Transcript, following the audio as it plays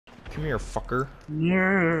Come here, fucker.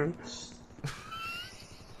 Yes.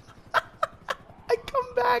 I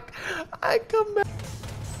come back. I come back.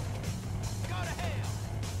 Go to hell.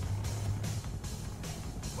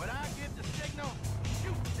 When I give the signal,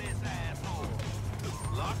 shoot this asshole.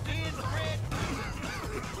 Locked in, Fred.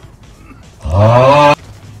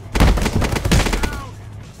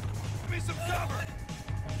 Give me some cover.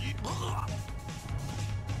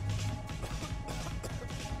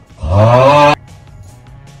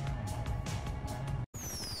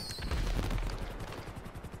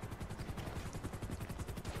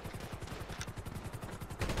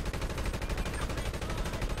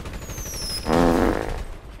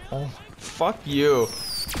 Oh, fuck you.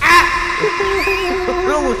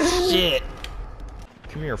 Oh shit.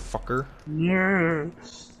 Come here, fucker.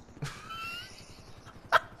 Yes.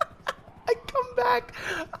 I come back.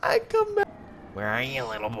 I come back. Where are you,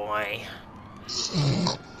 little boy?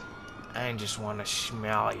 I just want to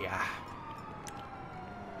smell ya.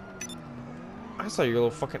 I saw your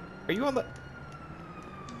little fucking. Are you on the?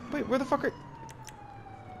 Wait, where the fuck are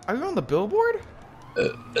you on the billboard? I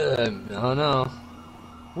don't know.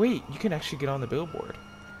 Wait, you can actually get on the billboard.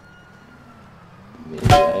 Maybe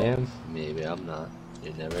I am. Maybe I'm not.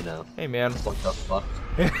 You never know. Hey, man. What the fuck?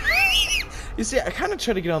 You see, I kind of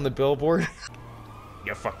try to get on the billboard.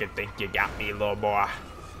 You fucking think you got me, little boy?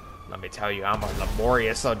 Let me tell you, I'm a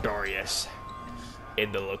laborious Odorius.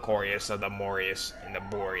 In the Lacorious of the Morious, and the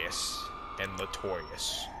Boreas, and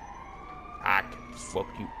Latorious. I can fuck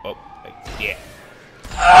you up again.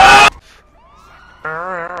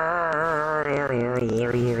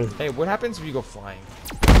 Hey, what happens if you go flying?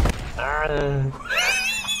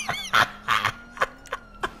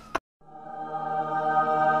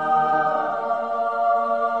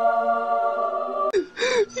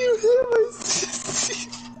 You hit my sissy.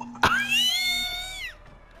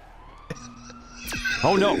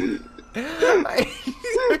 Oh no!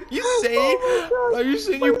 Are you saying? Are you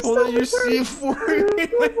saying you pulled out your C4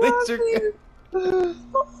 with laser gun?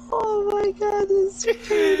 Oh my god, this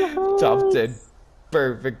is Top 10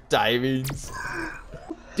 perfect timings.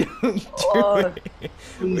 Don't do it.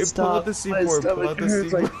 Wait, pull out the C4. Pull out the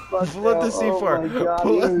C4. Pull out the C4.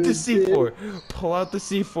 Pull out the C4. Pull out the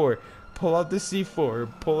C4. Pull out the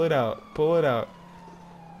C4. Pull it out. Pull it out.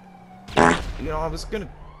 You know, I was gonna.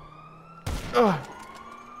 Ugh.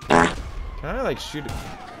 Can I like shoot it?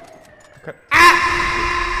 Okay.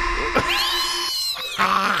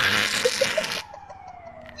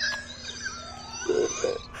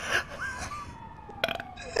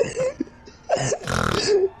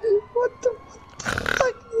 What the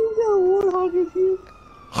fuck? You got a warthog in here.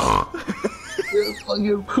 You're a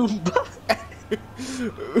fucking Goomba.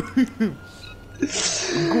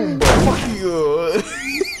 Goomba, fuck you.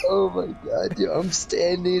 Oh my god, dude, I'm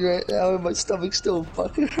standing right now and my stomach's still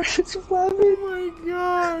fucking hurts. Flapping. Oh my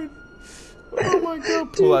god. Oh my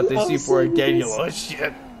god. Pull out the I'm C4 again, serious. you little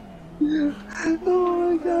shit. Oh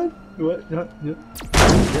my god. What? No, no.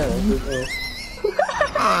 Yeah, that's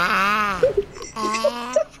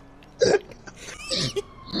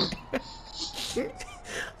it.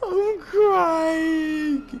 I'm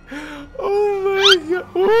crying. Oh my god.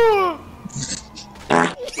 Oh.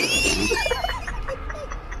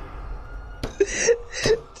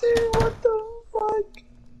 Dude, what the fuck?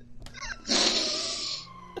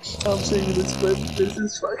 I'm saving this clip. This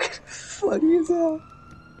is fucking funny as hell.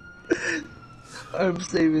 I'm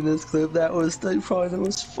saving this clip. That was probably the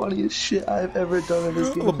most funniest shit I've ever done in this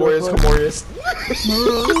game. Laborious Comorious.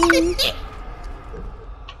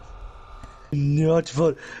 Not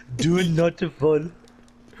fun. Do not fun.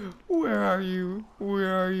 Where are you?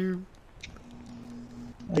 Where are you?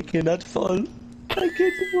 I cannot fall. I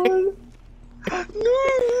can't fall. No!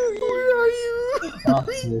 Where are you? Oh,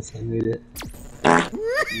 yes, I made it.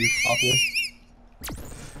 You fucker.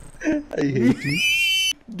 I hate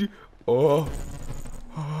you. Oh.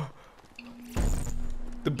 Oh.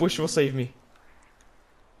 The bush will save me.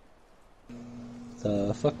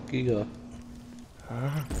 The fuck you go?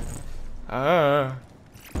 Ah.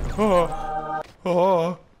 Oh.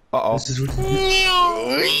 Oh. Uh-oh. This is what you do.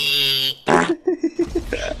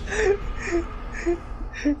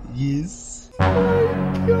 Yes. Oh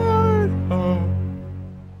my god. Oh.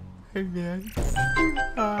 Hey man.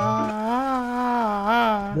 Ah.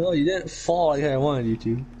 No, you didn't fall like I wanted you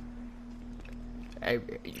to.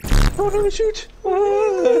 Oh no, shoot. No,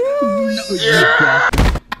 you got.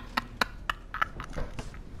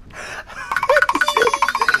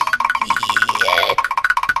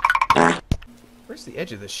 Where's the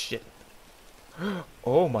edge of this shit?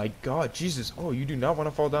 Oh my god, Jesus. Oh, you do not want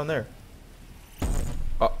to fall down there.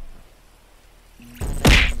 Oh.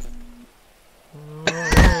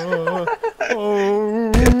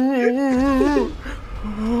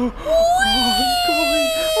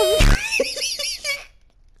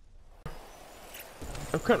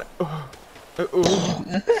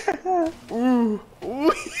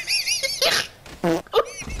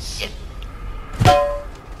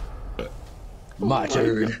 My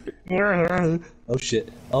turn. Oh shit.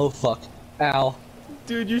 Oh fuck. Ow.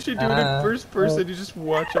 Dude, you should do it in first person to just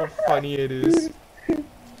watch how funny it is.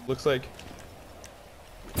 Looks like.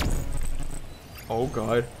 Oh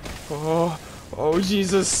god. Oh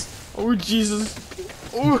Jesus. Oh Jesus.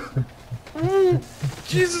 Oh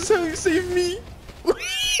Jesus, how you save me?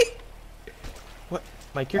 What?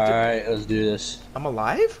 My character? Alright, let's do this. I'm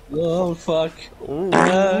alive? Oh fuck.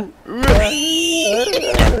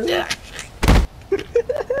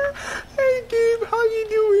 Hey Gabe, how you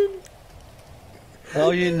doing?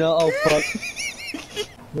 Oh, you know. Oh fuck.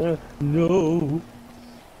 No.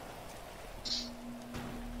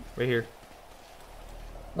 Wait here.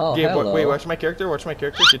 Oh, Gabe, hello. wait, watch my character. Watch my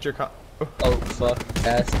character. Get your Oh fuck.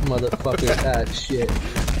 Ass motherfucker. Ass shit.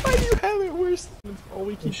 Why do you have it worse? All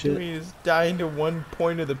we keep Shit. doing is dying to one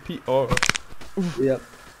point of the Oh. Yep.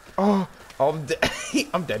 Oh, I'm dead.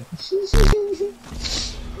 I'm dead.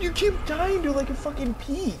 You keep dying to like a fucking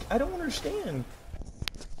peak. I don't understand.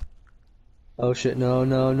 Oh shit. No.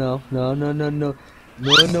 No. No. No. No. No. No.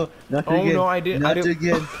 No. No. Not Oh again. no, I didn't. Not I didn't.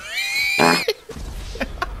 again.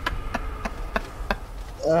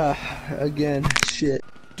 Again. Shit.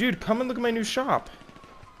 Dude, come and look at my new shop.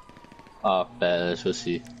 Oh, bad. Let's go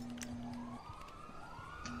see.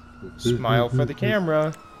 Smile for the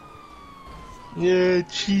camera. Yeah,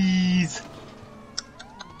 cheese.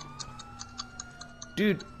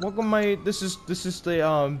 Dude, welcome my. This is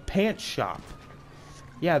the pant shop.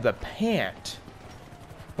 Yeah, the pant.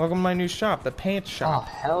 Welcome to my new shop, the pant Oh shop.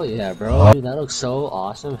 hell yeah, bro! Dude, that looks so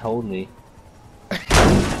awesome. Hold me.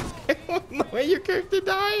 The way your character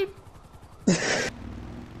died.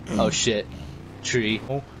 Oh shit. Tree.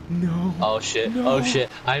 Oh no. Oh shit. No. Oh shit.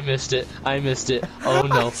 I missed it. I missed it. Oh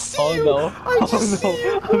no. I see Oh you. no. I just Oh see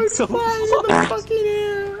you. no. I'm so flying in the fucked. fucking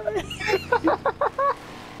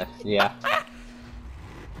air. Yeah.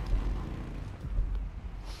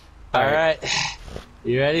 Alright.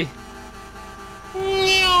 You ready?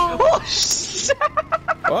 Oh shit!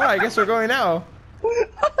 Well, I guess we're going now. Look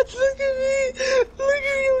at me! Look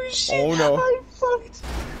at you! Shit! Oh no. I fucked!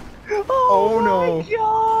 Oh, no. my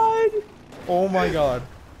god! Oh my god.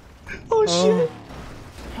 Oh shit!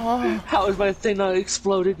 Oh, How is my thing not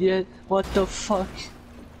exploded yet? What the fuck?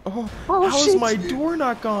 oh. Oh, How is shit. my door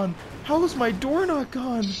not gone? How is my door not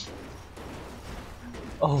gone?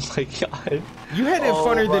 Oh my god. You had it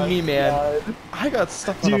funner than me, man. God. I got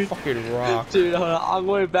stuck on a Dude. fucking rock. Dude, hold on. I'm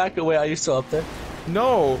going back away. Are you still up there?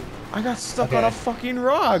 No, I got stuck on Okay. a fucking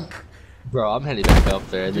rock. Bro, I'm heading back up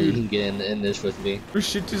there. Then you can get in this with me. Oh,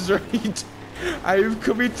 shit is right. I am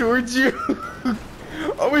coming towards you.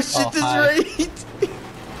 Oh, shit is hi. right.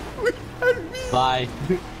 We had me. Bye.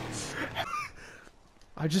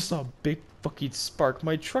 I just saw a big fucking spark.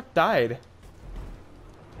 My truck died.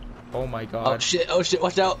 Oh my god. Oh shit,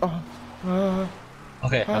 watch out.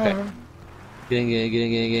 Okay, okay. Get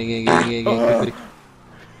in, quick.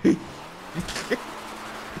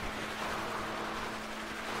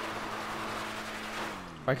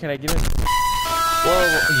 Why can't I get in?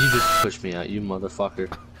 Whoa, you just pushed me out, you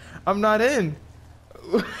motherfucker. I'm not in.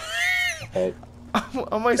 Okay.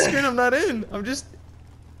 On my screen, I'm not in. I'm just.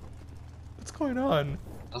 What's going on?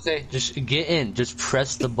 Okay, just get in. Just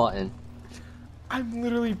press the button. I'm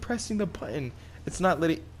literally pressing the button. It's not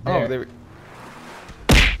letting. There. Oh, there.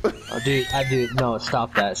 Oh, dude, no,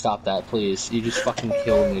 stop that, please. You just fucking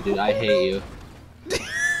killed me, dude. I hate you.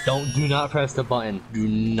 Do not press the button. Do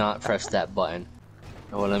not press that button.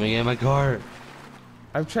 Oh, let me get in my car.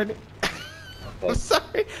 I'm trying to. Okay. I'm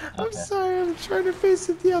sorry. I'm Okay. sorry. I'm trying to face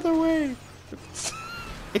it the other way.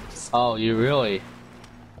 Oh, you really?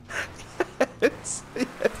 Yes.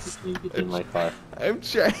 You get in my car. I'm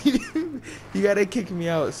trying. You gotta kick me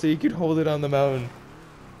out so you can hold it on the mountain.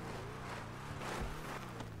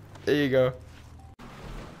 There you go.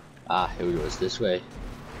 Ah, here we go. It's this way.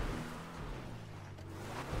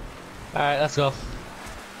 Alright, let's go.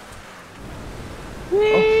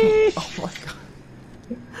 Oh my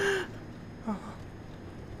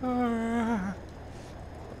god.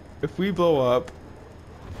 If we blow up,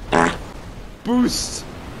 boost.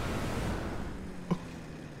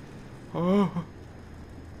 Oh,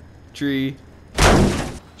 tree.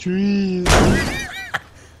 Trees.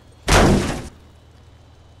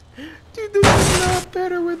 Dude, this is not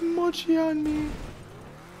better with mochi on me.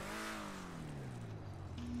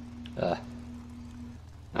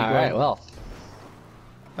 Alright, well.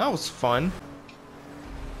 That was fun.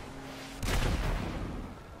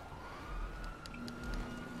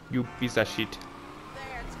 You piece of shit.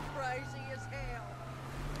 That's crazy as hell.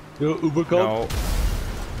 Yo, Uber call? No.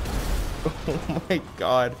 Oh my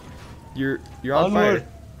god. You're on Onward. fire.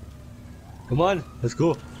 Come on, let's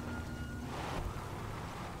go.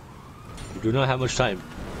 Do not have much time.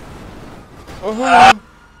 Oh,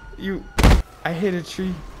 you! I hit a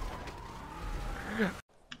tree.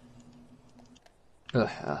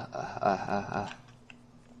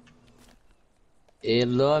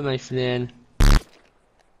 Hello, my friend.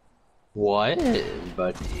 What,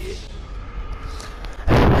 buddy?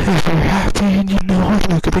 If you're happy and you know how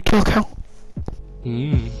to look at the kill count.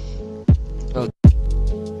 Hmm.